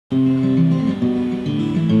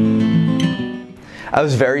I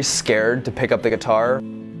was very scared to pick up the guitar.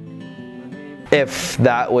 If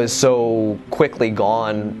that was so quickly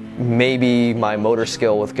gone, maybe my motor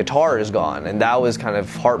skill with guitar is gone, and that was kind of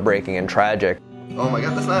heartbreaking and tragic. Oh my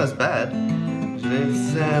god, that's not as bad.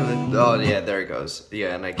 Oh yeah, there it goes.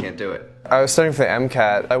 Yeah, and I can't do it. I was studying for the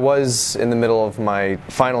MCAT. I was in the middle of my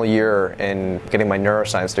final year in getting my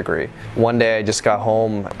neuroscience degree. One day I just got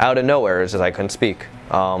home out of nowhere as I couldn't speak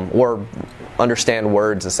or understand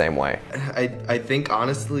words the same way. I think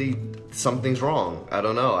honestly something's wrong. I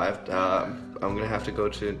don't know. I'm gonna have to go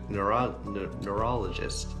to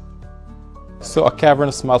neurologist. So a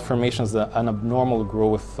cavernous malformation is an abnormal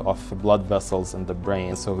growth of blood vessels in the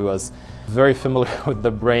brain. So he was very familiar with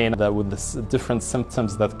the brain, with the different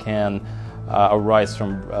symptoms that can arise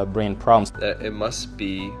from brain problems. It must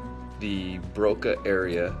be the Broca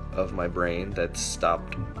area of my brain that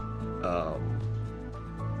stopped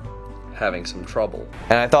having some trouble.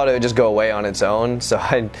 And I thought it would just go away on its own, so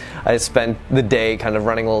I spent the day kind of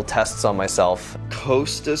running little tests on myself.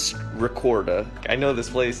 Costa Rica. I know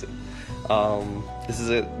this place. This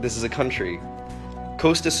is a country.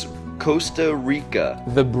 Costa Rica.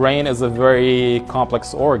 The brain is a very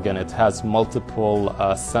complex organ. It has multiple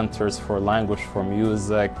centers for language, for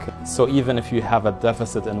music. So even if you have a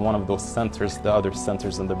deficit in one of those centers, the other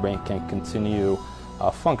centers in the brain can continue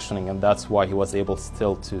functioning, and that's why he was able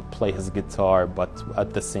still to play his guitar, but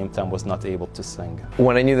at the same time was not able to sing.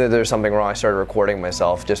 When I knew that there was something wrong, I started recording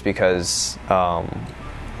myself just because I'm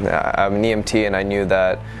an EMT and I knew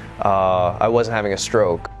that I wasn't having a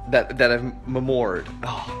stroke. That I've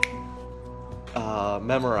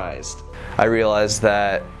memorized. I realized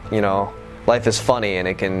that, you know, life is funny and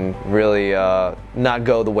it can really not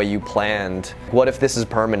go the way you planned. What if this is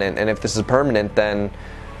permanent? And if this is permanent, then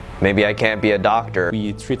maybe I can't be a doctor.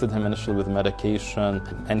 We treated him initially with medication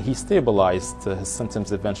and he stabilized. His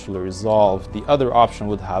symptoms eventually resolved. The other option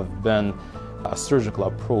would have been a surgical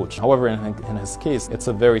approach. However, in his case, it's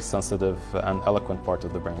a very sensitive and eloquent part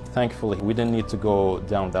of the brain. Thankfully, we didn't need to go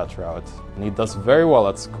down that route. And he does very well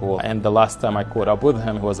at school, and the last time I caught up with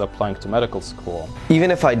him, he was applying to medical school.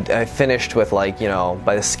 Even if I finished with, like, you know,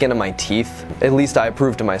 by the skin of my teeth, at least I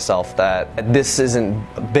proved to myself that this isn't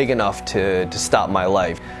big enough to stop my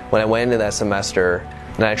life. When I went into that semester,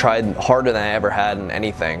 and I tried harder than I ever had in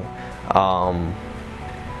anything,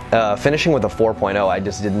 finishing with a 4.0, I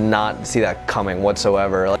just did not see that coming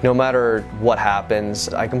whatsoever. Like, no matter what happens,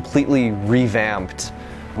 I completely revamped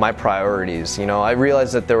my priorities. You know, I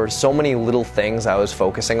realized that there were so many little things I was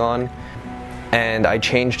focusing on, and I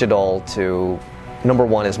changed it all to number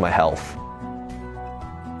one is my health.